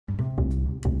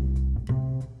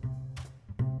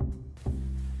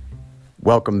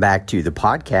Welcome back to the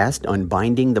podcast,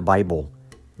 Unbinding the Bible.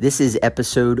 This is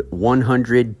episode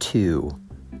 102,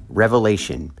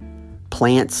 Revelation,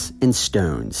 Plants and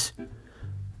Stones.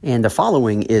 And the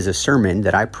following is a sermon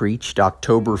that I preached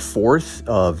October 4th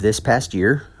of this past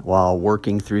year while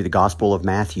working through the Gospel of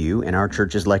Matthew in our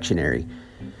church's lectionary.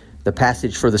 The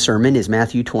passage for the sermon is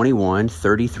Matthew 21,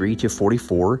 33 to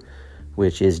 44,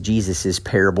 which is Jesus'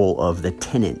 parable of the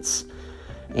tenants.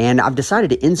 And I've decided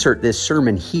to insert this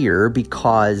sermon here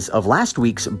because of last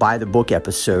week's By the Book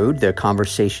episode, the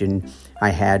conversation I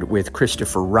had with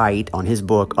Christopher Wright on his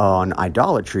book on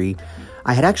idolatry.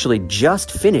 I had actually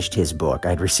just finished his book. I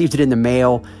had received it in the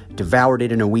mail, devoured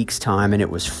it in a week's time, and it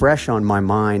was fresh on my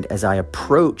mind as I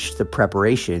approached the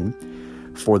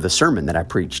preparation for the sermon that I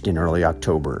preached in early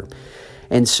October.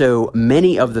 And so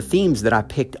many of the themes that I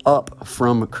picked up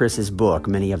from Chris's book,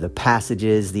 many of the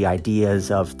passages, the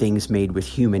ideas of things made with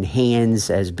human hands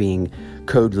as being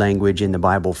code language in the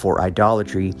Bible for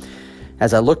idolatry,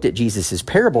 as I looked at Jesus'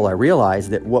 parable, I realized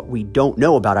that what we don't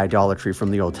know about idolatry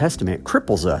from the Old Testament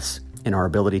cripples us in our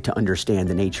ability to understand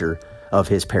the nature of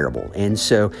his parable. And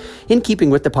so in keeping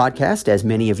with the podcast, as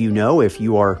many of you know, if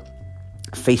you are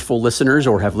faithful listeners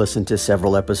or have listened to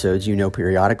several episodes, you know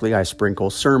periodically I sprinkle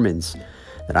sermons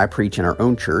that I preach in our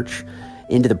own church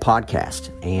into the podcast.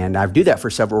 And I do that for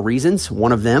several reasons.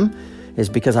 One of them is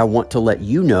because I want to let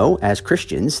you know as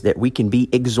Christians that we can be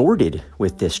exhorted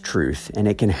with this truth, and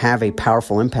it can have a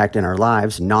powerful impact in our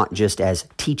lives, not just as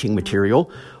teaching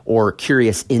material or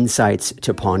curious insights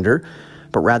to ponder,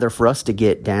 but rather for us to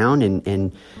get down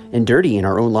and dirty in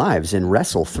our own lives and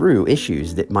wrestle through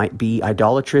issues that might be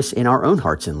idolatrous in our own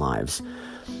hearts and lives.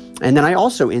 And then I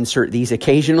also insert these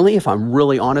occasionally, if I'm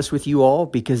really honest with you all,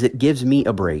 because it gives me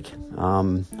a break.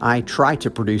 I try to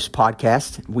produce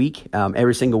podcast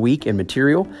every single week and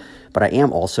material, but I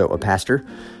am also a pastor.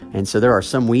 And so there are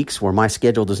some weeks where my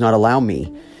schedule does not allow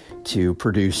me to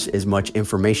produce as much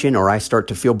information, or I start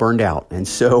to feel burned out. And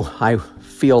so I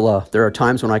feel there are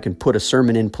times when I can put a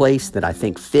sermon in place that I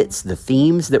think fits the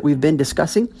themes that we've been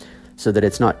discussing so that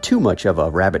it's not too much of a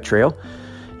rabbit trail,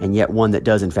 and yet one that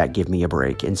does, in fact, give me a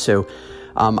break. And so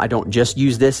I don't just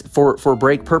use this for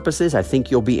break purposes. I think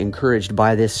you'll be encouraged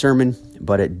by this sermon,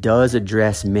 but it does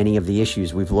address many of the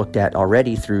issues we've looked at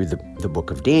already through the book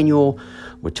of Daniel.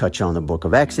 We touch on the book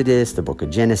of Exodus, the book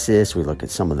of Genesis. We look at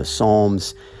some of the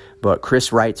Psalms. But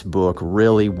Chris Wright's book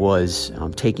really was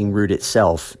taking root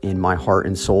itself in my heart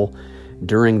and soul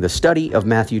during the study of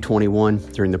Matthew 21,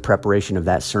 during the preparation of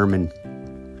that sermon.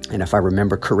 And if I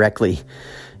remember correctly,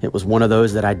 it was one of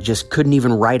those that I just couldn't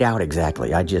even write out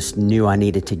exactly. I just knew I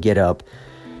needed to get up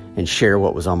and share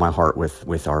what was on my heart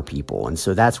with our people. And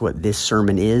so that's what this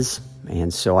sermon is.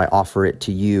 And so I offer it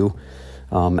to you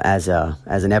as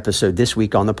an episode this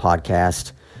week on the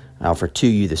podcast. I offer to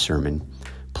you the sermon,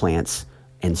 Plants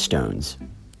and Stones.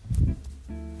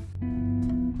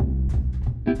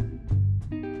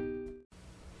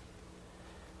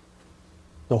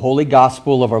 The Holy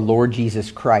Gospel of our Lord Jesus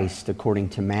Christ according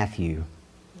to Matthew.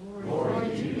 Glory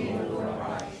to you, Lord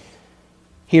Christ.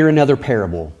 Hear another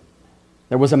parable.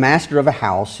 There was a master of a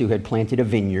house who had planted a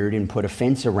vineyard and put a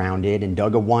fence around it and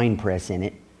dug a winepress in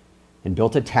it and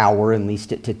built a tower and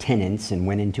leased it to tenants and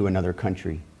went into another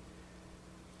country.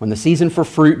 When the season for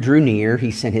fruit drew near, he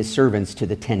sent his servants to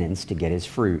the tenants to get his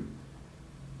fruit.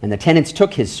 And the tenants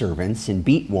took his servants and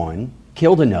beat one,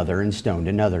 killed another, and stoned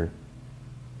another.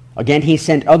 Again, he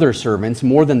sent other servants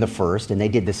more than the first, and they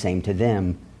did the same to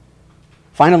them.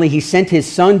 Finally, he sent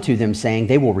his son to them, saying,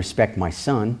 "They will respect my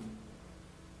son."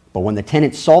 But when the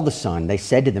tenants saw the son, they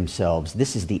said to themselves,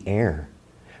 "This is the heir.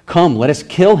 Come, let us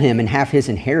kill him and have his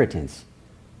inheritance."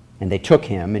 And they took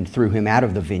him and threw him out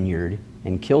of the vineyard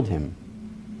and killed him.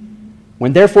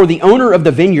 When therefore the owner of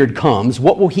the vineyard comes,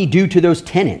 what will he do to those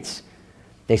tenants?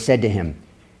 They said to him,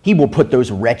 "He will put those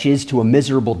wretches to a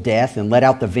miserable death and let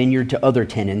out the vineyard to other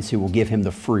tenants who will give him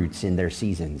the fruits in their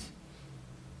seasons."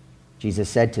 Jesus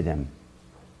said to them,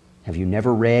 "Have you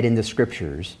never read in the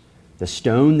Scriptures, the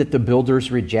stone that the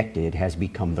builders rejected has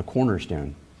become the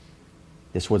cornerstone?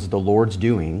 This was the Lord's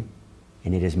doing,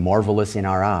 and it is marvelous in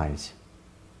our eyes.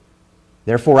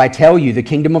 Therefore I tell you, the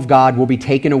kingdom of God will be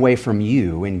taken away from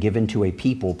you and given to a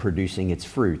people producing its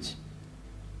fruits.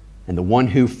 And the one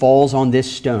who falls on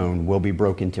this stone will be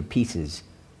broken to pieces,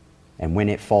 and when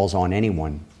it falls on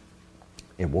anyone,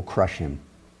 it will crush him."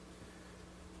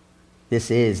 This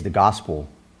is the gospel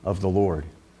of the Lord.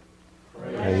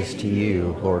 Praise to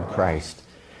you, Lord Christ.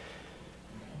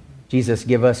 Jesus,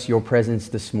 give us your presence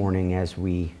this morning as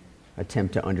we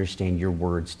attempt to understand your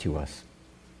words to us.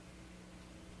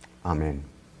 Amen.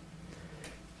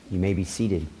 You may be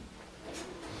seated.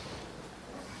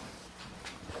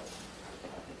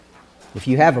 If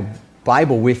you have a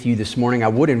Bible with you this morning, I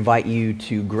would invite you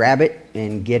to grab it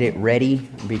and get it ready,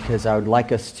 because I would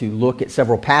like us to look at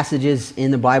several passages in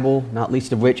the Bible, not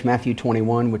least of which Matthew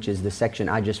 21, which is the section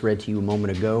I just read to you a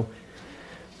moment ago.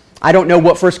 I don't know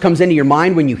what first comes into your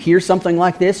mind when you hear something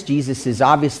like this. Jesus is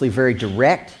obviously very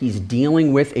direct. He's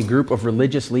dealing with a group of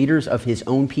religious leaders of his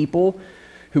own people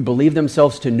who believe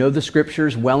themselves to know the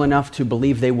Scriptures well enough to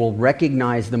believe they will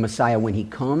recognize the Messiah when he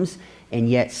comes, and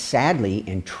yet sadly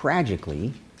and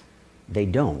tragically, they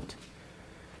don't.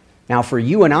 Now, for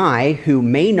you and I, who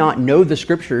may not know the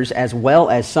Scriptures as well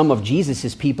as some of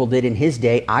Jesus' people did in his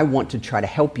day, I want to try to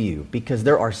help you, because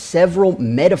there are several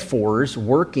metaphors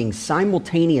working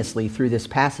simultaneously through this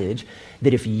passage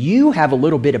that if you have a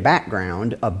little bit of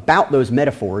background about those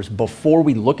metaphors before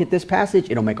we look at this passage,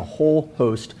 it'll make a whole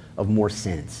host of more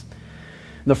sense.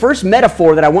 The first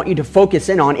metaphor that I want you to focus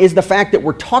in on is the fact that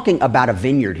we're talking about a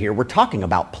vineyard here. We're talking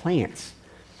about plants.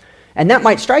 And that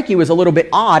might strike you as a little bit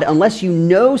odd unless you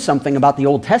know something about the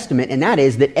Old Testament, and that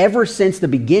is that ever since the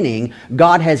beginning,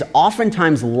 God has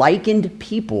oftentimes likened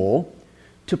people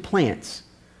to plants.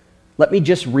 Let me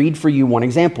just read for you one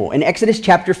example. In Exodus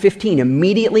chapter 15,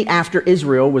 immediately after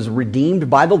Israel was redeemed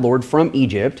by the Lord from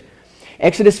Egypt,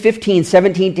 Exodus 15,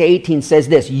 17 to 18 says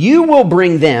this: "You will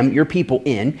bring them, your people,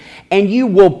 in, and you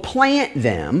will plant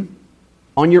them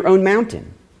on your own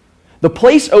mountain. The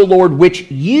place, O Lord, which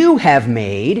you have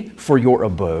made for your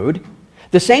abode,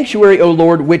 the sanctuary, O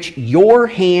Lord, which your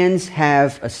hands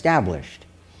have established.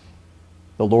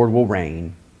 The Lord will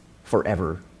reign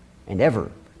forever and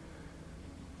ever."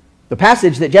 The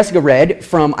passage that Jessica read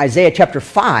from Isaiah chapter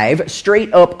 5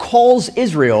 straight up calls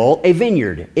Israel a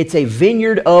vineyard. It's a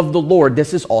vineyard of the Lord.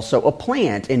 This is also a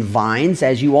plant. And vines,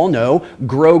 as you all know,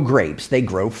 grow grapes. They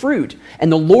grow fruit.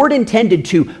 And the Lord intended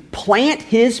to plant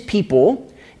his people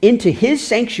into his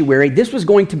sanctuary. This was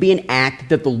going to be an act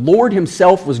that the Lord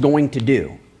himself was going to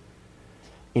do.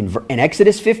 In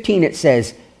Exodus 15 it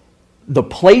says, "The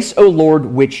place, O Lord,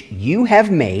 which you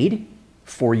have made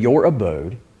for your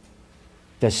abode,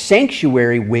 the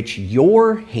sanctuary which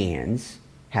your hands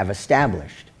have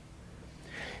established."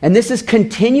 And this is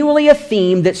continually a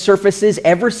theme that surfaces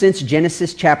ever since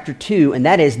Genesis chapter 2, and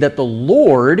that is that the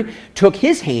Lord took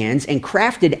his hands and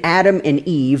crafted Adam and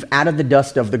Eve out of the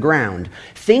dust of the ground.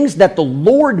 Things that the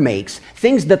Lord makes,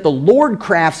 things that the Lord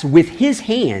crafts with his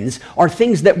hands, are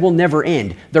things that will never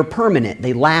end. They're permanent.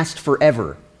 They last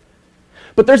forever.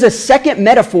 But there's a second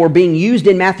metaphor being used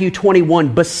in Matthew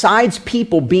 21 besides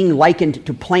people being likened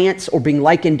to plants or being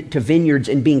likened to vineyards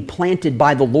and being planted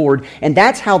by the Lord, and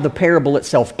that's how the parable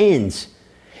itself ends.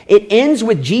 It ends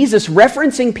with Jesus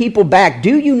referencing people back.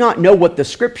 "Do you not know what the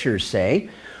Scriptures say?"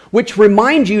 Which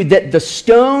remind you that the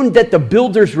stone that the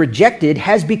builders rejected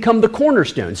has become the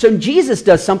cornerstone. So Jesus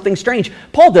does something strange.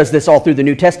 Paul does this all through the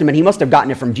New Testament. He must have gotten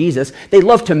it from Jesus. They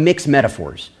love to mix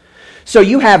metaphors. So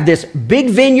you have this big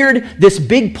vineyard, this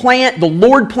big plant, the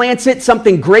Lord plants it,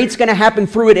 something great's going to happen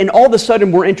through it, and all of a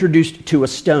sudden we're introduced to a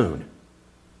stone.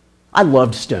 I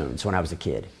loved stones when I was a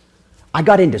kid. I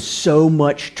got into so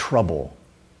much trouble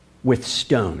with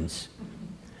stones.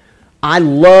 I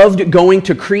loved going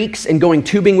to creeks and going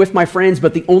tubing with my friends,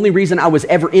 but the only reason I was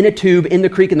ever in a tube in the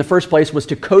creek in the first place was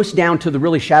to coast down to the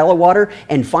really shallow water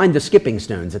and find the skipping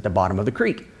stones at the bottom of the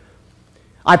creek.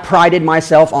 I prided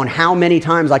myself on how many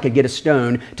times I could get a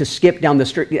stone to skip down the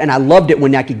street, and I loved it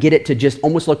when I could get it to just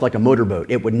almost look like a motorboat.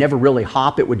 It would never really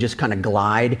hop, it would just kind of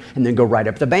glide and then go right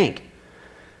up the bank.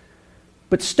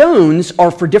 But stones are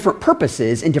for different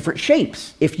purposes and different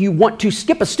shapes. If you want to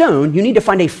skip a stone, you need to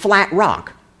find a flat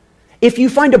rock. If you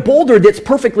find a boulder that's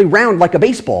perfectly round like a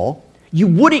baseball, you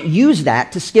wouldn't use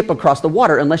that to skip across the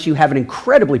water unless you have an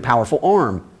incredibly powerful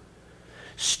arm.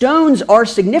 Stones are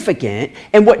significant,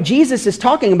 and what Jesus is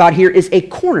talking about here is a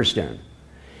cornerstone.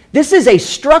 This is a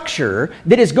structure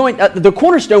that is going, the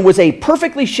cornerstone was a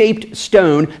perfectly shaped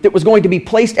stone that was going to be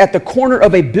placed at the corner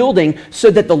of a building so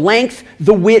that the length,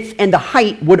 the width, and the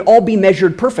height would all be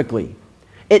measured perfectly.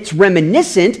 It's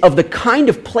reminiscent of the kind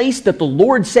of place that the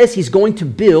Lord says he's going to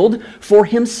build for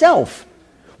himself.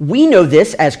 We know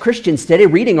this as Christians today,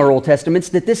 reading our Old Testaments,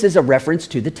 that this is a reference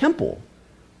to the temple.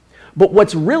 But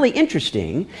what's really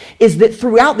interesting is that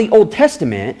throughout the Old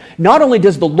Testament, not only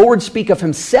does the Lord speak of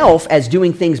himself as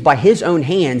doing things by his own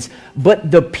hands,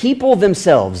 but the people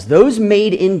themselves, those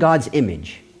made in God's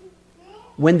image,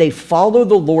 when they follow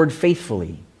the Lord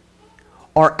faithfully,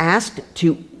 are asked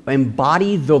to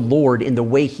embody the Lord in the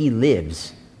way he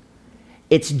lives.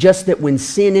 It's just that when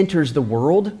sin enters the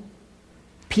world,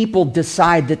 people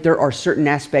decide that there are certain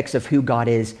aspects of who God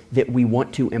is that we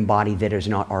want to embody that is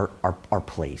not our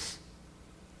place.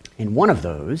 And one of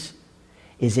those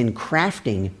is in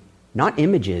crafting Not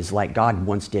images like God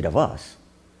once did of us,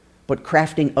 but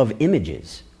crafting of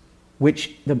images,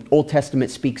 which the Old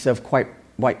Testament speaks of quite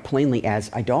plainly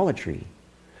as idolatry.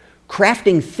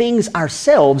 Crafting things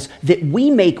ourselves that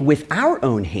we make with our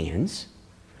own hands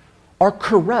are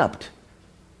corrupt.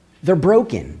 They're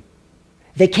broken.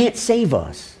 They can't save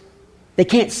us. They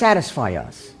can't satisfy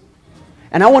us.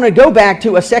 And I want to go back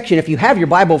to a section, if you have your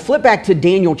Bible, flip back to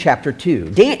Daniel chapter 2.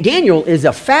 Daniel is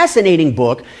a fascinating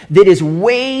book that is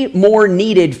way more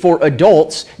needed for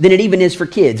adults than it even is for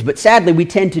kids. But sadly, we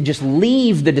tend to just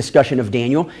leave the discussion of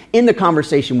Daniel in the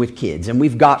conversation with kids. And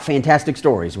we've got fantastic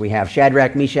stories. We have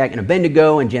Shadrach, Meshach, and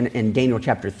Abednego in Daniel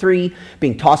chapter 3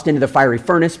 being tossed into the fiery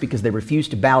furnace because they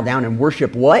refused to bow down and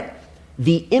worship what?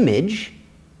 The image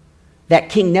that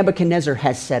King Nebuchadnezzar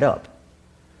has set up.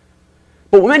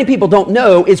 But what many people don't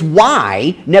know is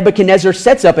why Nebuchadnezzar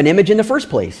sets up an image in the first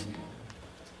place.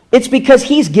 It's because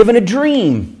he's given a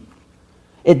dream.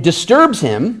 It disturbs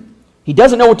him. He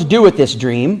doesn't know what to do with this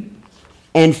dream.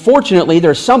 And fortunately,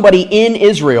 there's somebody in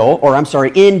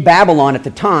in Babylon at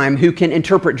the time who can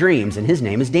interpret dreams, and his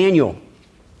name is Daniel.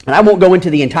 And I won't go into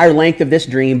the entire length of this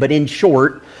dream, but in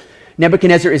short,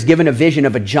 Nebuchadnezzar is given a vision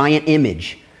of a giant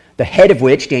image, the head of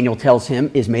which, Daniel tells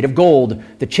him, is made of gold.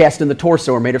 The chest and the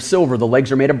torso are made of silver. The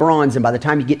legs are made of bronze. And by the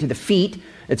time you get to the feet,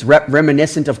 it's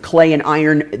reminiscent of clay and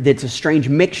iron that's a strange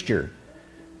mixture.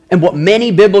 And what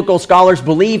many biblical scholars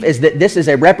believe is that this is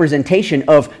a representation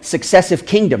of successive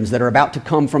kingdoms that are about to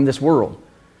come from this world.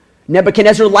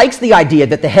 Nebuchadnezzar likes the idea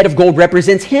that the head of gold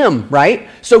represents him, right?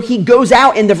 So he goes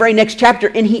out in the very next chapter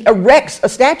and he erects a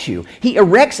statue. He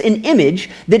erects an image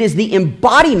that is the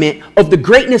embodiment of the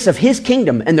greatness of his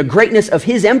kingdom and the greatness of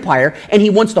his empire, and he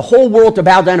wants the whole world to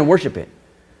bow down and worship it.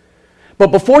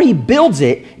 But before he builds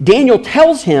it, Daniel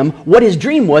tells him what his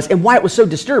dream was and why it was so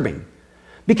disturbing.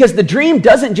 Because the dream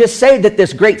doesn't just say that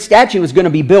this great statue is going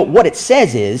to be built. What it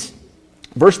says is,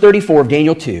 verse 34 of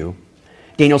Daniel 2,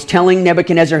 Daniel's telling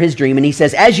Nebuchadnezzar his dream, and he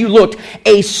says, as you looked,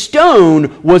 a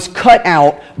stone was cut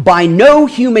out by no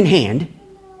human hand,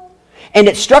 and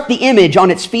it struck the image on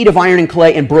its feet of iron and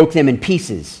clay and broke them in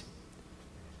pieces.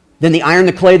 Then the iron,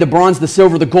 the clay, the bronze, the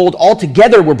silver, the gold, all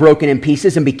together were broken in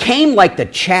pieces and became like the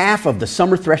chaff of the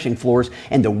summer threshing floors,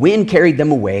 and the wind carried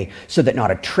them away so that not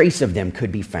a trace of them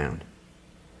could be found.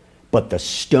 But the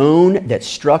stone that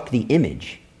struck the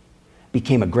image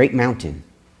became a great mountain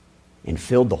and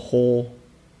filled the whole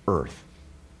earth.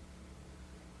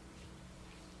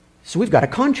 So we've got a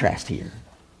contrast here.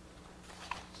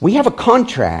 We have a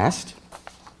contrast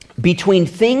between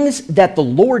things that the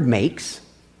Lord makes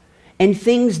and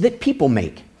things that people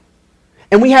make.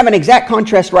 And we have an exact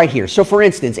contrast right here. So for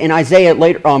instance, in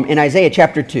Isaiah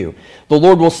chapter 2, the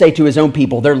Lord will say to his own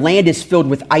people, their land is filled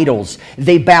with idols.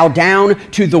 They bow down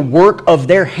to the work of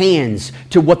their hands,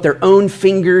 to what their own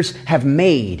fingers have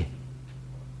made.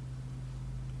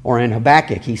 Or in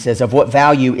Habakkuk, he says, of what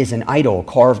value is an idol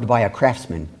carved by a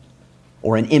craftsman,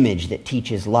 or an image that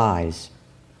teaches lies?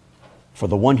 For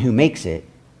the one who makes it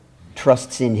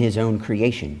trusts in his own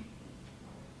creation.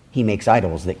 He makes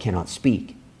idols that cannot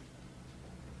speak.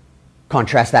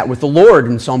 Contrast that with the Lord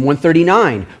in Psalm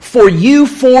 139. For you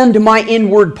formed my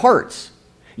inward parts.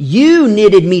 You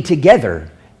knitted me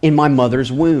together in my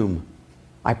mother's womb.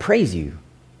 I praise you,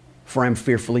 for I am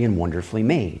fearfully and wonderfully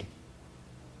made.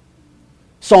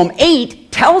 Psalm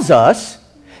 8 tells us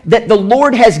that the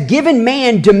Lord has given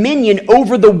man dominion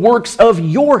over the works of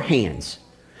your hands.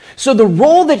 So the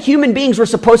role that human beings were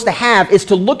supposed to have is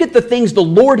to look at the things the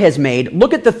Lord has made,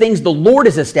 look at the things the Lord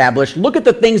has established, look at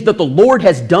the things that the Lord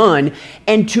has done,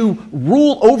 and to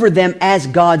rule over them as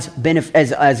God's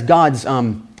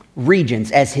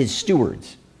regents, as his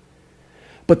stewards.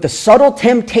 But the subtle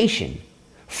temptation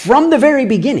from the very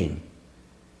beginning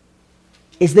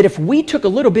is that if we took a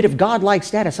little bit of godlike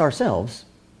status ourselves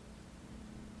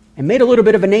and made a little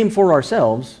bit of a name for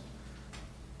ourselves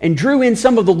and drew in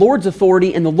some of the Lord's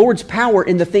authority and the Lord's power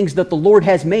in the things that the Lord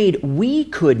has made, we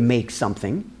could make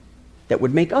something that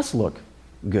would make us look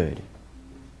good.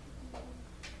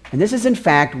 And this is in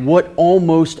fact what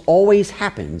almost always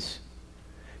happens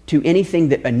to anything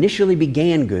that initially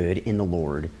began good in the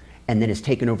Lord and then is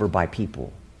taken over by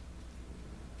people.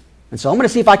 And so I'm going to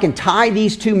see if I can tie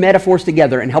these two metaphors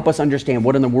together and help us understand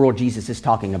what in the world Jesus is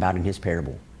talking about in his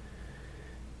parable.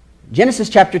 Genesis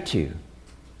chapter 2.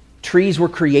 Trees were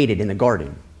created in the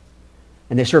garden,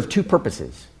 and they served two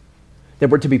purposes. They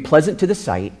were to be pleasant to the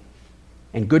sight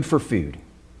and good for food.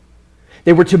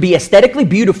 They were to be aesthetically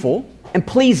beautiful and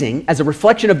pleasing as a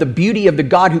reflection of the beauty of the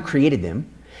God who created them,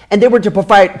 and they were to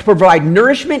provide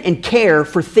nourishment and care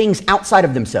for things outside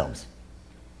of themselves.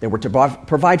 They were to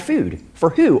provide food. For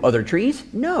who? Other trees?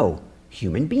 No.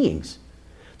 human beings.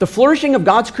 The flourishing of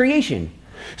God's creation.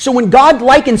 So when God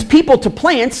likens people to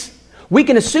plants, we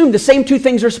can assume the same two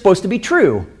things are supposed to be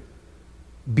true.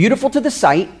 Beautiful to the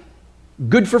sight,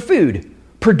 good for food.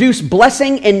 Produce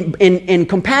blessing and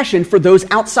compassion for those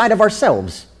outside of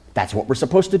ourselves. That's what we're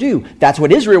supposed to do. That's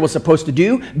what Israel was supposed to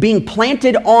do. Being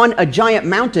planted on a giant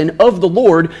mountain of the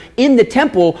Lord in the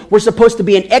temple, we're supposed to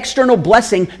be an external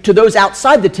blessing to those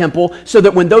outside the temple, so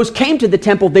that when those came to the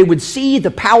temple, they would see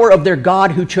the power of their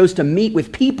God who chose to meet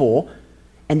with people,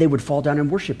 and they would fall down and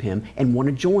worship him and want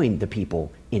to join the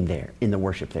people in the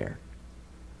worship there.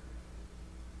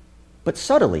 But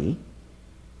subtly,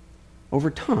 over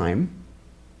time,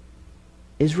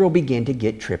 Israel began to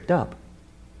get tripped up.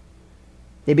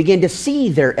 They began to see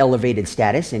their elevated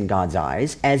status in God's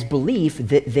eyes as belief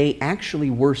that they actually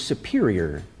were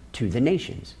superior to the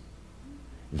nations.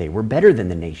 They were better than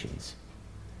the nations.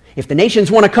 If the nations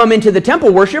want to come into the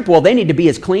temple worship, well, they need to be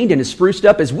as cleaned and as spruced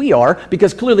up as we are,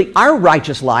 because clearly our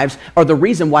righteous lives are the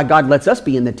reason why God lets us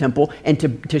be in the temple and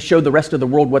to show the rest of the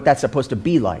world what that's supposed to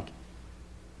be like.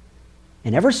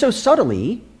 And ever so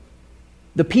subtly,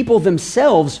 the people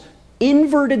themselves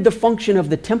inverted the function of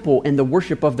the temple and the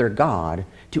worship of their God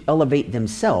to elevate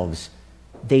themselves.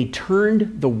 They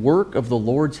turned the work of the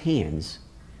Lord's hands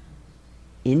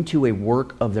into a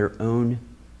work of their own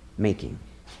making.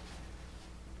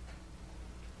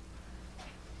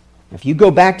 If you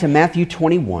go back to Matthew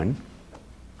 21,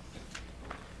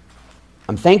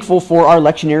 I'm thankful for our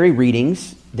lectionary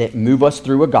readings that move us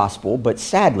through a gospel, but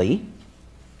sadly,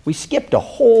 we skipped a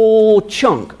whole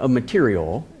chunk of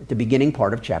material at the beginning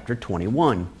part of chapter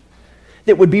 21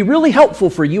 that would be really helpful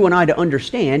for you and I to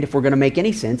understand if we're going to make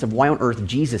any sense of why on earth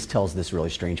Jesus tells this really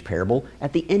strange parable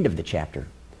at the end of the chapter.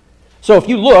 So if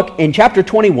you look in chapter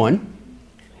 21,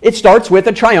 it starts with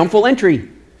a triumphal entry.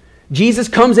 Jesus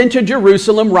comes into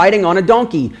Jerusalem riding on a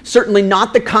donkey, certainly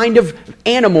not the kind of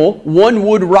animal one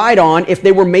would ride on if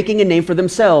they were making a name for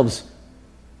themselves.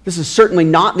 This is certainly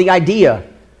not the idea.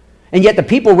 And yet the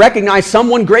people recognize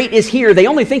someone great is here. They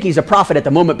only think he's a prophet at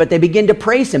the moment, but they begin to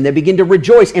praise him. They begin to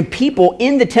rejoice. And people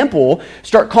in the temple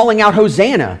start calling out,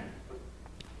 Hosanna.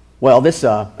 Well, this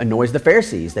annoys the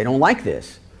Pharisees. They don't like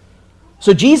this.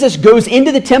 So Jesus goes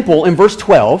into the temple in verse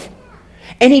 12,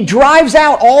 and he drives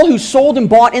out all who sold and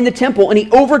bought in the temple, and he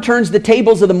overturns the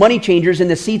tables of the money changers and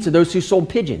the seats of those who sold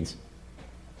pigeons.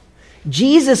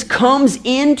 Jesus comes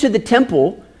into the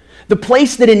temple, the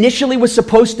place that initially was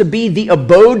supposed to be the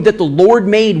abode that the Lord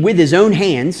made with his own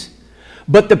hands,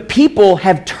 but the people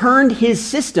have turned his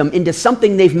system into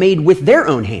something they've made with their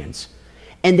own hands,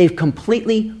 and they've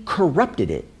completely corrupted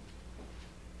it.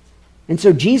 And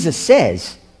so Jesus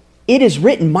says, "It is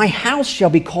written, my house shall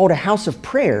be called a house of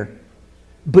prayer,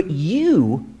 but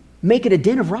you make it a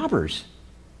den of robbers."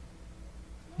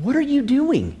 What are you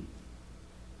doing?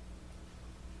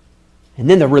 And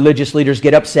then the religious leaders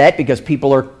get upset because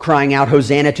people are crying out,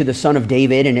 Hosanna to the Son of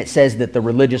David. And it says that the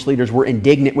religious leaders were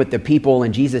indignant with the people.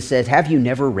 And Jesus says, have you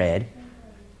never read,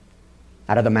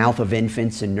 out of the mouth of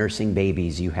infants and nursing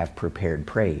babies you have prepared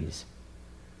praise?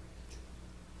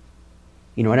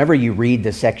 You know, whenever you read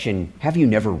the section, have you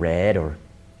never read, or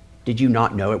did you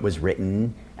not know it was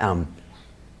written?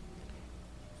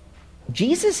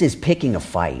 Jesus is picking a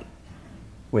fight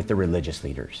with the religious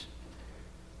leaders.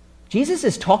 Jesus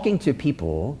is talking to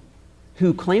people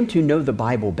who claim to know the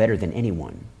Bible better than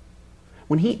anyone.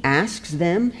 When he asks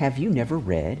them, have you never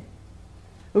read? It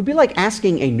would be like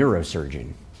asking a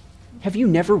neurosurgeon, have you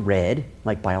never read,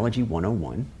 like, Biology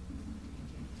 101?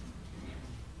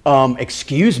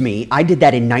 Excuse me, I did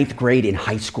that in 9th grade in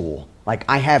high school. Like,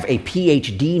 I have a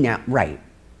PhD now. Right.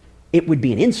 It would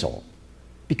be an insult,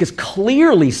 because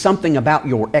clearly something about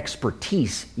your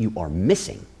expertise you are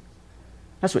missing.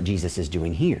 That's what Jesus is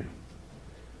doing here.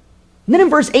 And then in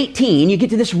verse 18, you get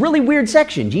to this really weird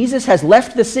section. Jesus has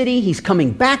left the city. He's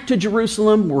coming back to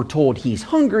Jerusalem. We're told he's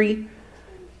hungry.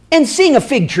 And seeing a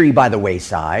fig tree by the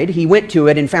wayside, he went to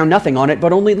it and found nothing on it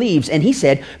but only leaves. And he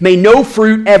said, may no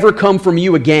fruit ever come from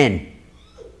you again.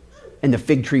 And the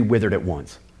fig tree withered at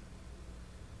once.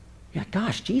 You're like,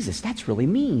 gosh, Jesus, that's really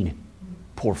mean.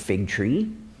 Poor fig tree.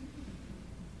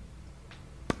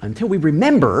 Until we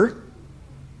remember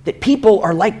that people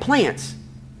are like plants.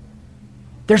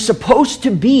 They're supposed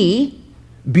to be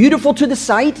beautiful to the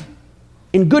sight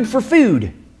and good for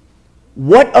food.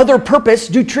 What other purpose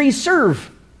do trees serve?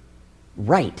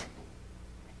 Right.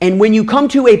 And when you come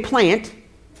to a plant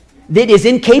that is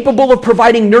incapable of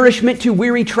providing nourishment to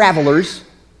weary travelers,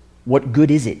 what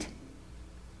good is it?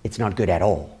 It's not good at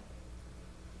all.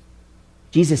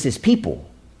 Jesus' people,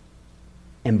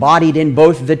 embodied in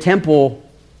both the temple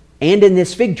and in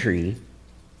this fig tree,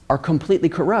 are completely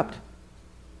corrupt.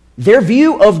 Their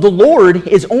view of the Lord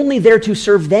is only there to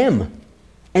serve them.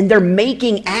 And they're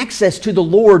making access to the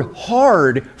Lord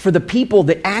hard for the people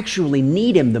that actually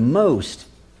need Him the most.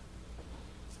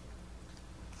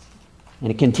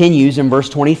 And it continues in verse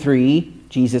 23.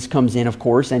 Jesus comes in, of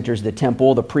course, enters the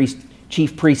temple. The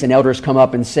chief priests and elders come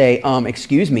up and say,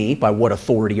 excuse me, by what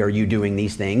authority are you doing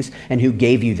these things? And who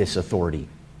gave you this authority?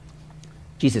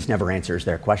 Jesus never answers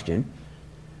their question.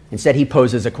 Instead, He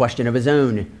poses a question of His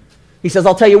own. He says,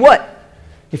 I'll tell you what.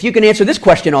 If you can answer this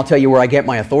question, I'll tell you where I get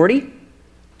my authority.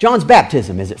 John's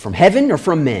baptism, is it from heaven or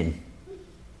from men?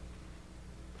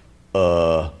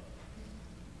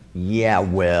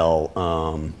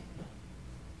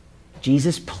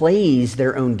 Jesus plays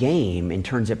their own game and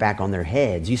turns it back on their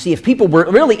heads. You see, if people were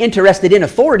really interested in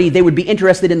authority, they would be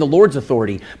interested in the Lord's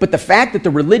authority. But the fact that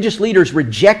the religious leaders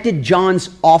rejected John's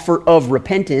offer of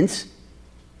repentance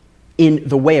in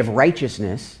the way of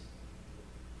righteousness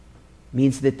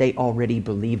means that they already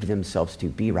believed themselves to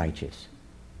be righteous.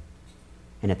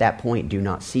 And at that point, do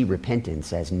not see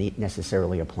repentance as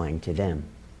necessarily applying to them.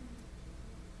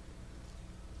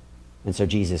 And so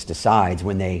Jesus decides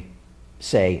when they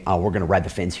say, we're going to ride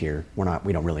the fence here. We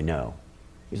don't really know.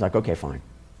 He's like, okay, fine.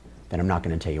 Then I'm not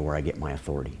going to tell you where I get my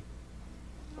authority.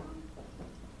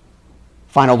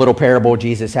 Final little parable.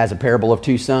 Jesus has a parable of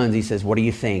two sons. He says, what do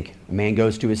you think? A man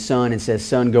goes to his son and says,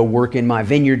 son, go work in my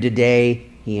vineyard today.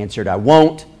 He answered, I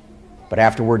won't. But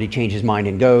afterward he changed his mind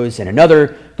and goes. And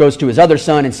another goes to his other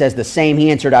son and says the same. He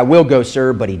answered, I will go,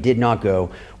 sir, but he did not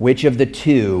go. Which of the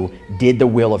two did the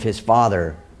will of his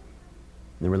father?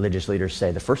 And the religious leaders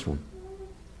say the first one.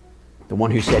 The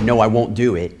one who said, no, I won't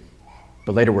do it,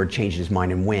 but laterward changed his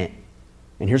mind and went.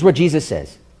 And here's what Jesus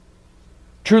says.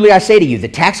 Truly I say to you, the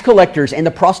tax collectors and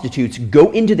the prostitutes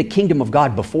go into the kingdom of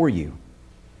God before you.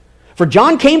 For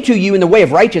John came to you in the way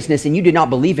of righteousness, and you did not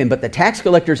believe him, but the tax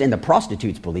collectors and the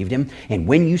prostitutes believed him. And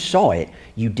when you saw it,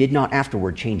 you did not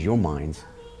afterward change your minds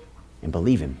and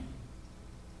believe him.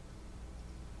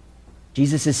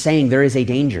 Jesus is saying there is a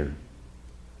danger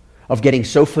of getting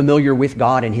so familiar with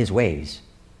God and his ways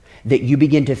that you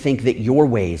begin to think that your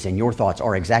ways and your thoughts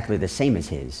are exactly the same as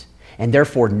his. And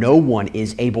therefore, no one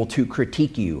is able to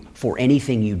critique you for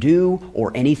anything you do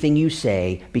or anything you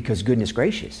say, because goodness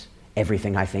gracious,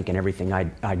 everything I think and everything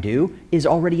I do is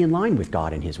already in line with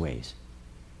God and his ways.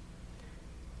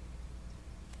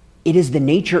 It is the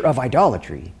nature of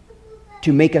idolatry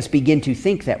to make us begin to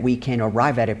think that we can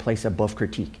arrive at a place above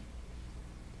critique.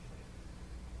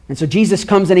 And so Jesus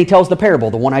comes and he tells the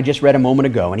parable, the one I just read a moment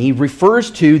ago, and he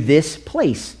refers to this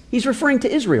place. He's referring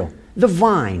to Israel, the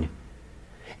vine.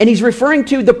 And he's referring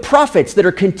to the prophets that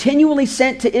are continually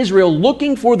sent to Israel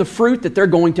looking for the fruit that they're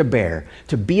going to bear,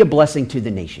 to be a blessing to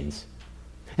the nations.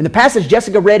 And the passage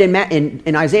Jessica read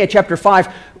in Isaiah chapter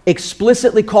 5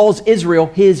 explicitly calls Israel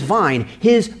his vine,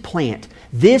 his plant.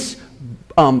 This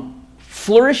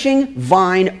flourishing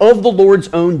vine of the Lord's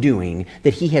own doing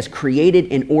that he has created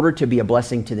in order to be a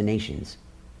blessing to the nations.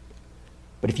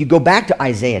 But if you go back to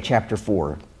Isaiah chapter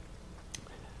 4,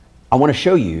 I want to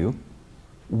show you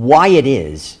why it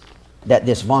is that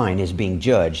this vine is being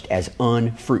judged as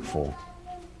unfruitful.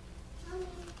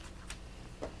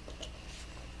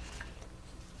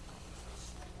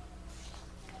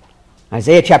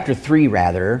 Isaiah chapter 3,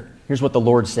 here's what the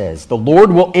Lord says. The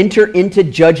Lord will enter into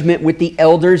judgment with the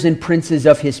elders and princes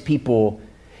of his people.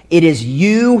 It is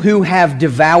you who have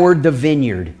devoured the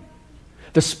vineyard.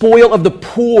 The spoil of the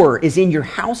poor is in your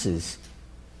houses.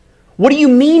 What do you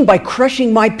mean by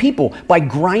crushing my people? By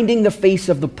grinding the face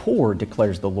of the poor,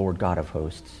 declares the Lord God of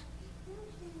hosts.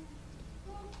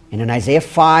 And in Isaiah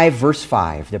 5, verse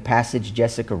 5, the passage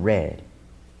Jessica read,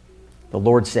 the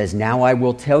Lord says, now I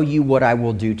will tell you what I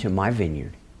will do to my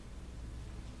vineyard.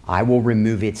 I will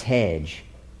remove its hedge,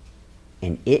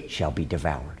 and it shall be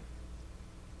devoured.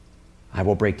 I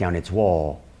will break down its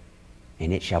wall,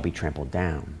 and it shall be trampled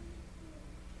down.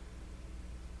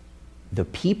 The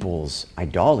people's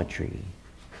idolatry,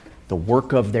 the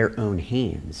work of their own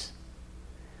hands,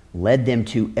 led them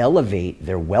to elevate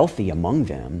their wealthy among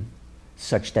them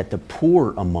such that the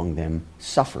poor among them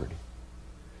suffered.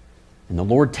 And the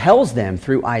Lord tells them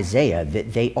through Isaiah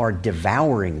that they are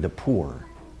devouring the poor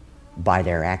by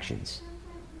their actions.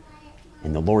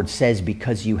 And the Lord says,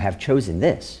 because you have chosen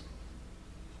this,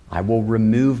 I will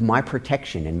remove my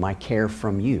protection and my care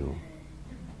from you,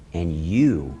 and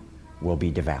you will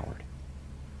be devoured.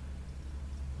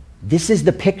 This is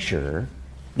the picture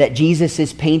that Jesus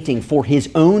is painting for his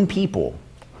own people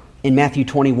in Matthew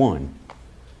 21.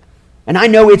 And I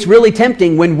know it's really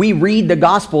tempting when we read the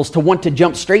Gospels to want to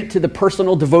jump straight to the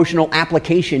personal devotional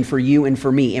application for you and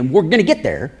for me. And we're going to get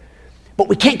there, but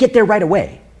we can't get there right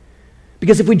away.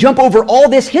 Because if we jump over all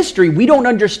this history, we don't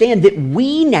understand that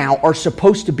we now are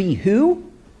supposed to be who?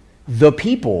 The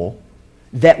people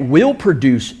that will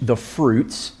produce the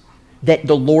fruits that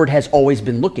the Lord has always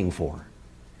been looking for.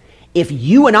 If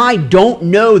you and I don't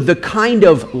know the kind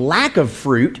of lack of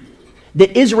fruit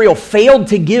that Israel failed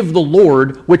to give the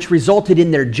Lord, which resulted in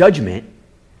their judgment,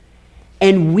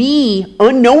 and we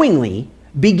unknowingly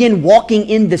begin walking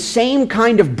in the same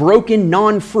kind of broken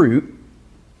non-fruit,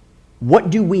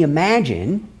 what do we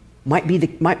imagine might be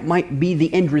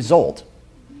the end result?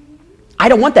 I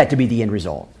don't want that to be the end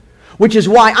result, which is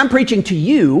why I'm preaching to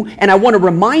you, and I want to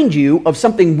remind you of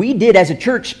something we did as a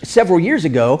church several years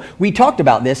ago. We talked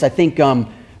about this. I think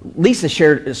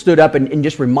Lisa stood up and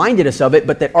just reminded us of it,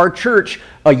 but that our church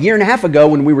a year and a half ago,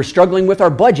 when we were struggling with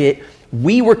our budget,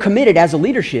 we were committed as a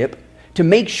leadership to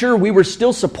make sure we were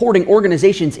still supporting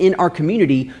organizations in our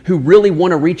community who really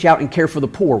want to reach out and care for the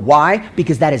poor. Why?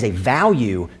 Because that is a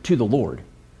value to the Lord.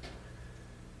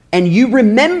 And you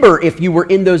remember, if you were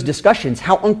in those discussions,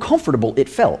 how uncomfortable it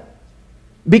felt.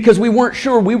 Because we weren't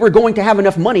sure we were going to have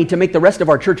enough money to make the rest of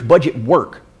our church budget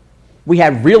work. We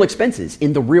had real expenses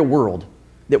in the real world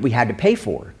that we had to pay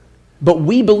for. But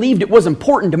we believed it was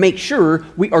important to make sure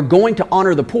we are going to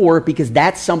honor the poor, because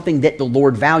that's something that the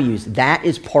Lord values. That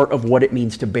is part of what it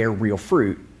means to bear real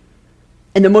fruit.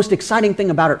 And the most exciting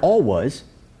thing about it all was,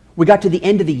 we got to the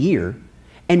end of the year,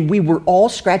 and we were all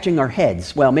scratching our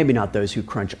heads. Well, maybe not those who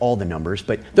crunch all the numbers,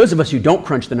 but those of us who don't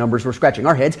crunch the numbers were scratching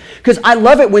our heads, because I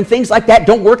love it when things like that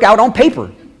don't work out on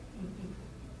paper.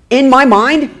 In my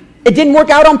mind, it didn't work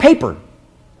out on paper.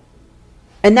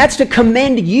 And that's to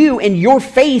commend you and your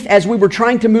faith as we were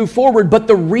trying to move forward. But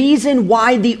the reason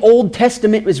why the Old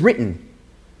Testament was written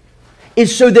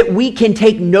is so that we can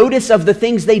take notice of the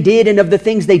things they did and of the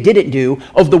things they didn't do,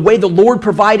 of the way the Lord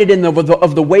provided and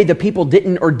of the way the people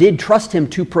didn't or did trust him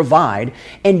to provide.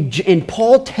 And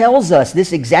Paul tells us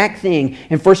this exact thing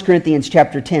in 1 Corinthians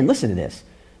chapter 10. Listen to this.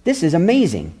 This is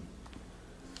amazing.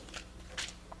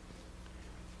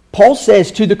 Paul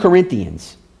says to the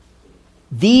Corinthians,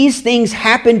 these things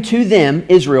happened to them,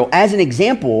 Israel, as an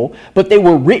example, but they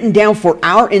were written down for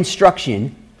our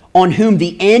instruction, on whom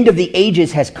the end of the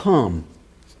ages has come.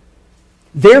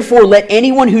 Therefore, let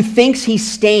anyone who thinks he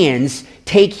stands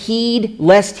take heed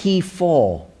lest he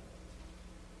fall.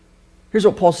 Here's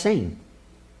what Paul's saying.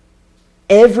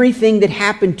 Everything that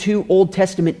happened to Old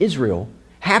Testament Israel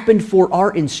happened for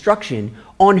our instruction,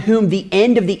 on whom the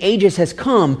end of the ages has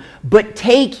come, but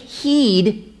take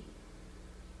heed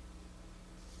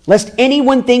lest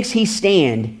anyone thinks he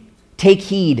stand, take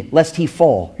heed lest he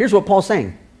fall. Here's what Paul's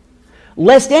saying.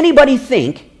 Lest anybody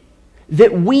think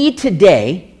that we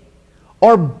today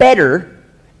are better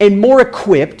and more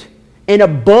equipped and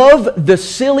above the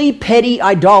silly, petty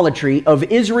idolatry of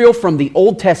Israel from the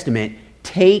Old Testament,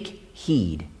 take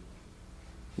heed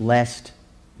lest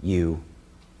you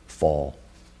fall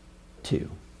too.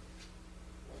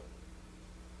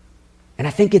 And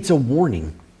I think it's a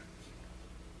warning.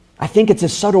 I think it's a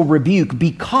subtle rebuke,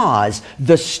 because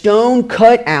the stone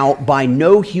cut out by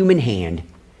no human hand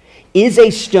is a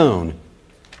stone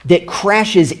that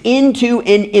crashes into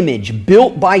an image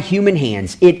built by human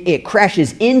hands. It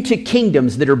crashes into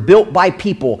kingdoms that are built by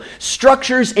people,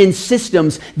 structures and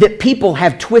systems that people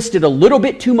have twisted a little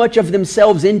bit too much of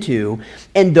themselves into,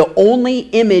 and the only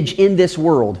image in this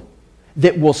world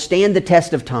that will stand the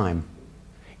test of time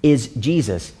is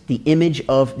Jesus, the image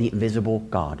of the invisible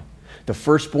God. The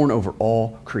firstborn over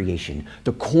all creation,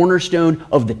 the cornerstone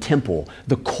of the temple,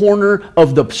 the corner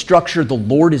of the structure the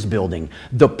Lord is building,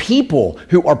 the people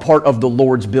who are part of the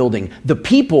Lord's building, the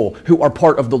people who are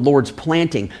part of the Lord's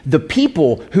planting, the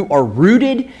people who are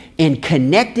rooted and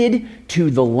connected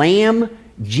to the Lamb,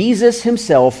 Jesus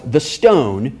himself, the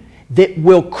stone that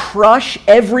will crush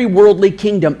every worldly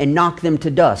kingdom and knock them to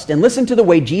dust. And listen to the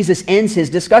way Jesus ends his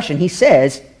discussion. He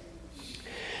says,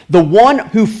 the one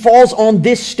who falls on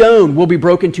this stone will be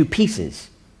broken to pieces,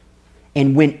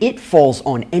 and when it falls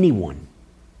on anyone,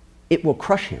 it will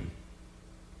crush him.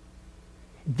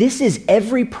 This is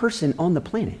every person on the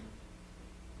planet.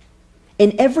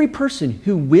 And every person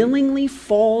who willingly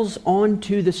falls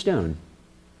onto the stone,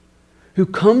 who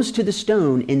comes to the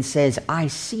stone and says, I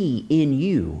see in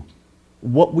you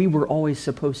what we were always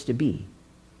supposed to be,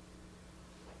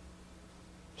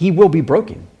 he will be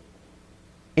broken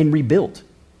and rebuilt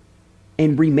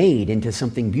and remade into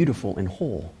something beautiful and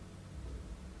whole.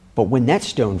 But when that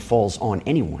stone falls on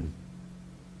anyone,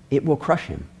 it will crush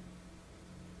him.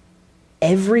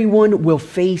 Everyone will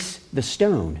face the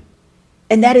stone.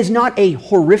 And that is not a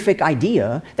horrific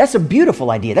idea. That's a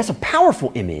beautiful idea. That's a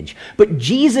powerful image. But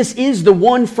Jesus is the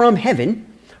one from heaven,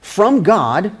 from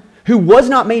God, who was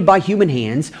not made by human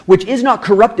hands, which is not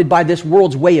corrupted by this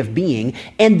world's way of being,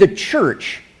 and the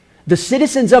church, the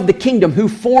citizens of the kingdom who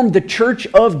form the church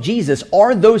of Jesus,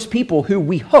 are those people who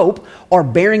we hope are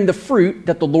bearing the fruit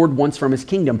that the Lord wants from his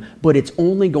kingdom. But it's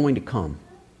only going to come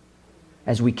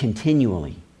as we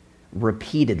continually,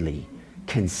 repeatedly,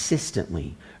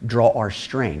 consistently draw our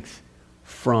strength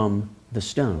from the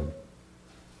stone.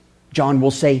 John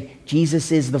will say,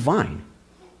 Jesus is the vine.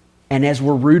 And as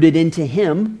we're rooted into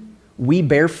him, we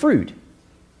bear fruit.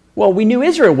 Well, we knew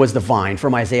Israel was the vine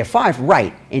from Isaiah 5,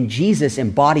 right? And Jesus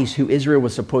embodies who Israel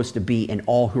was supposed to be, and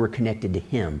all who are connected to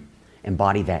him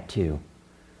embody that too.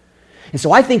 And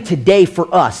so I think today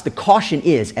for us, the caution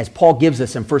is, as Paul gives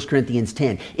us in 1 Corinthians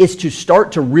 10, is to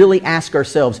start to really ask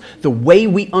ourselves the way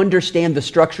we understand the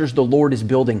structures the Lord is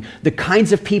building, the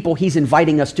kinds of people he's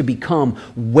inviting us to become,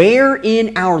 where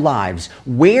in our lives,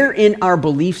 where in our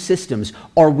belief systems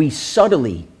are we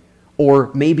subtly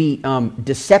or maybe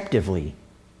deceptively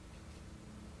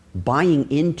buying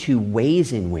into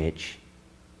ways in which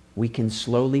we can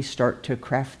slowly start to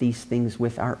craft these things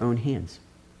with our own hands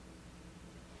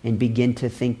and begin to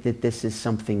think that this is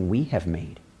something we have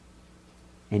made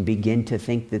and begin to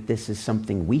think that this is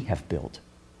something we have built.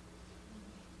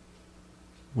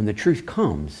 When the truth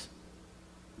comes,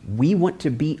 we want to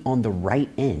be on the right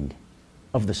end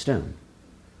of the stone.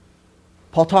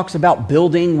 Paul talks about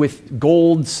building with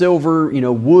gold, silver,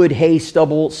 wood, hay,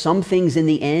 stubble. Some things in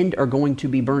the end are going to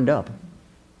be burned up.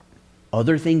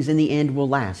 Other things in the end will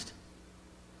last.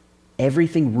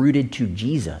 Everything rooted to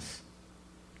Jesus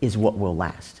is what will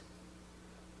last.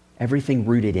 Everything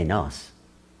rooted in us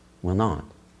will not.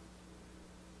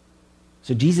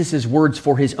 So Jesus' words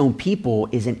for his own people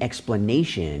is an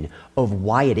explanation of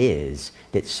why it is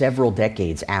that several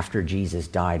decades after Jesus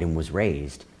died and was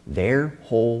raised, their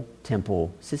whole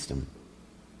temple system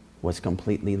was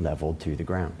completely leveled to the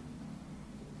ground.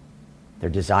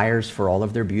 Their desires for all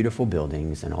of their beautiful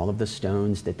buildings and all of the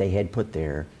stones that they had put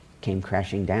there came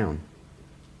crashing down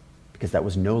because that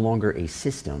was no longer a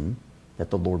system that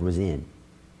the Lord was in.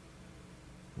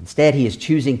 Instead, he is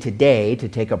choosing today to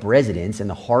take up residence in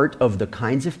the heart of the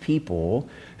kinds of people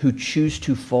who choose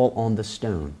to fall on the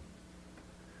stone,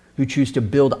 who choose to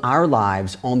build our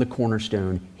lives on the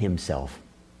cornerstone himself.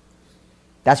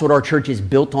 That's what our church is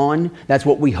built on. That's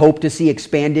what we hope to see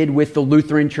expanded with the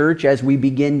Lutheran Church as we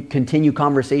continue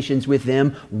conversations with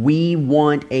them. We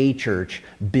want a church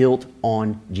built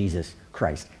on Jesus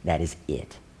Christ. That is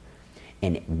it.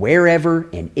 And wherever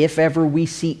and if ever we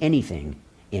see anything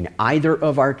in either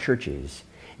of our churches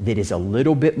that is a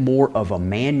little bit more of a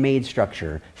man-made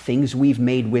structure, things we've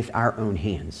made with our own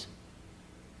hands,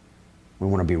 we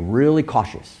want to be really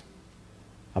cautious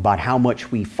about how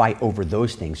much we fight over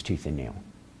those things tooth and nail,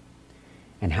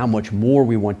 and how much more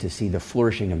we want to see the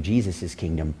flourishing of Jesus'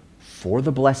 kingdom for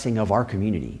the blessing of our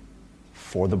community,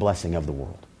 for the blessing of the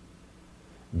world.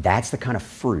 That's the kind of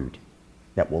fruit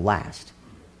that will last.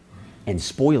 And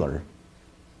spoiler,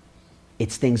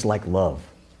 it's things like love,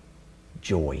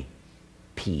 joy,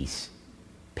 peace,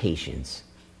 patience,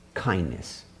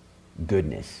 kindness,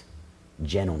 goodness,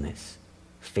 gentleness,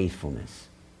 faithfulness,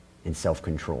 and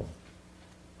self-control.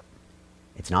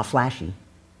 It's not flashy.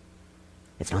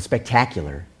 It's not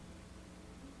spectacular.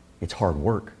 It's hard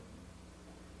work.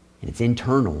 And it's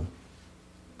internal,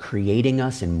 creating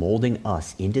us and molding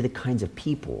us into the kinds of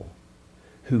people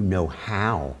who know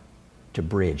how to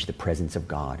bridge the presence of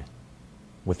God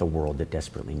with a world that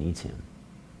desperately needs him.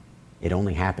 It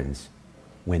only happens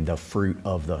when the fruit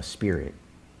of the Spirit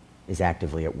is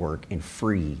actively at work and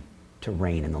free to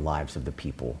reign in the lives of the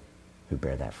people who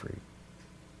bear that fruit.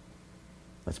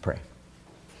 Let's pray.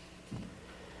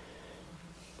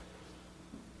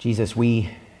 Jesus, we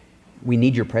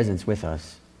need your presence with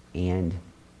us, and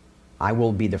I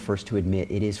will be the first to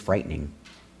admit it is frightening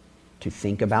to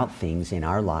think about things in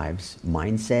our lives,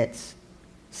 mindsets,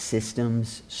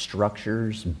 systems,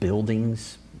 structures,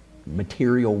 buildings,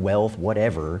 material wealth,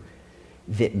 whatever,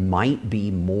 that might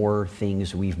be more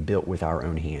things we've built with our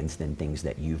own hands than things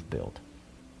that you've built.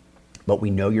 But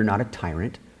we know you're not a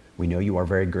tyrant. We know you are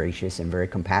very gracious and very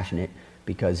compassionate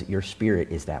because your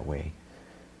Spirit is that way.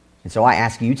 And so I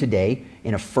ask you today,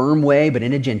 in a firm way, but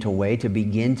in a gentle way, to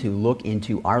begin to look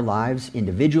into our lives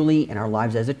individually and our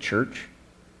lives as a church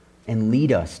and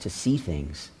lead us to see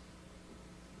things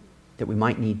that we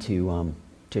might need to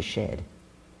shed.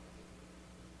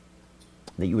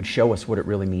 That you would show us what it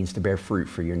really means to bear fruit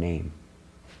for your name.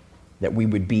 That we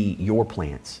would be your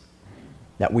plants.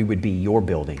 That we would be your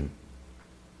building.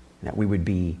 That we would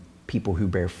be people who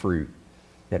bear fruit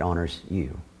that honors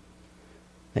you.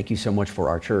 Thank you so much for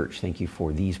our church. Thank you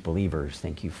for these believers.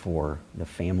 Thank you for the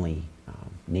family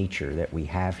nature that we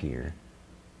have here.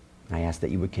 I ask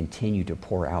that you would continue to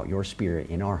pour out your Spirit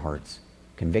in our hearts,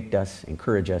 convict us,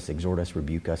 encourage us, exhort us,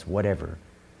 rebuke us, whatever,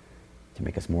 to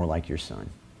make us more like your Son.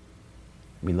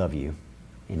 We love you,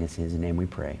 and it's in his name we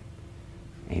pray.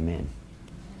 Amen.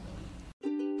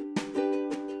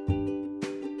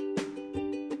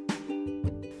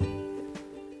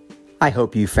 I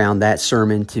hope you found that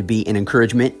sermon to be an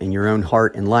encouragement in your own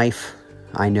heart and life.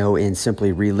 I know in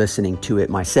simply re-listening to it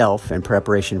myself in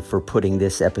preparation for putting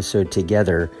this episode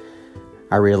together,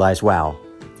 I realized, wow,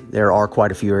 there are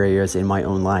quite a few areas in my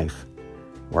own life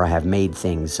where I have made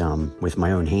things with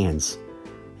my own hands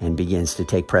and begins to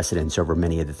take precedence over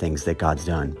many of the things that God's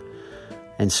done.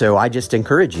 And so I just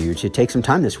encourage you to take some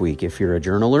time this week, if you're a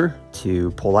journaler, to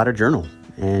pull out a journal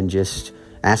and just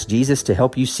ask Jesus to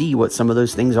help you see what some of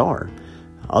those things are.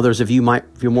 Others of you might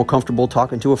feel more comfortable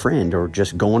talking to a friend or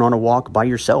just going on a walk by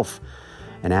yourself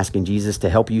and asking Jesus to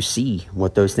help you see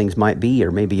what those things might be, or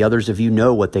maybe others of you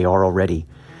know what they are already.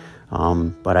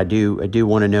 But I do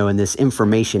want to know, in this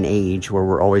information age where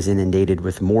we're always inundated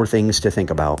with more things to think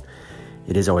about,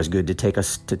 it is always good to take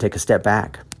a step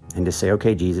back and to say,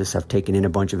 okay, Jesus, I've taken in a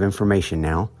bunch of information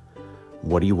now.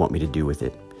 What do you want me to do with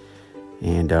it?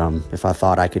 And if I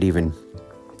thought I could even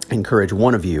encourage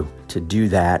one of you to do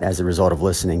that as a result of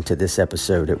listening to this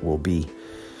episode, it will be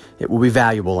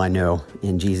valuable, I know,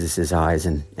 in Jesus's eyes,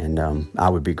 and I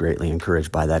would be greatly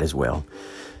encouraged by that as well.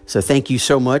 So thank you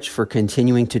so much for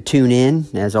continuing to tune in.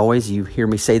 As always, you hear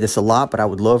me say this a lot, but I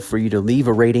would love for you to leave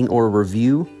a rating or a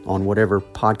review on whatever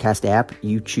podcast app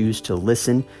you choose to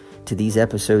listen to these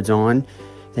episodes on.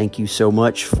 Thank you so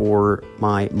much for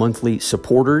my monthly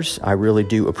supporters. I really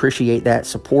do appreciate that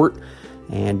support.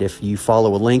 And if you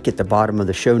follow a link at the bottom of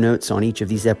the show notes on each of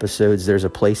these episodes, there's a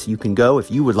place you can go if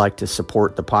you would like to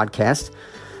support the podcast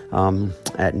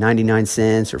at 99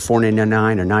 cents or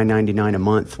 $4.99 or $9.99 a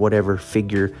month, whatever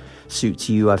figure suits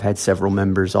you. I've had several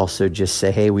members also just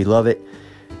say, hey, we love it.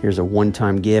 Here's a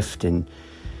one-time gift, and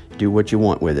do what you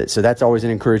want with it. So that's always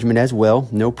an encouragement as well.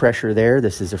 No pressure there.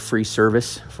 This is a free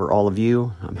service for all of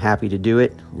you. I'm happy to do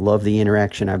it. Love the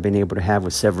interaction I've been able to have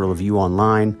with several of you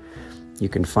online. You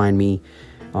can find me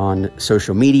on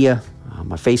social media.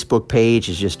 My Facebook page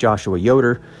is just Joshua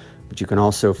Yoder, but you can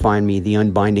also find me, the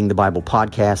Unbinding the Bible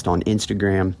podcast, on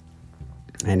Instagram.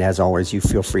 And as always, you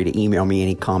feel free to email me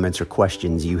any comments or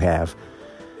questions you have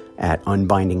at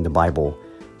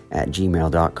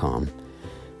unbindingthebible@gmail.com.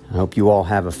 I hope you all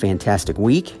have a fantastic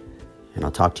week, and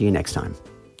I'll talk to you next time.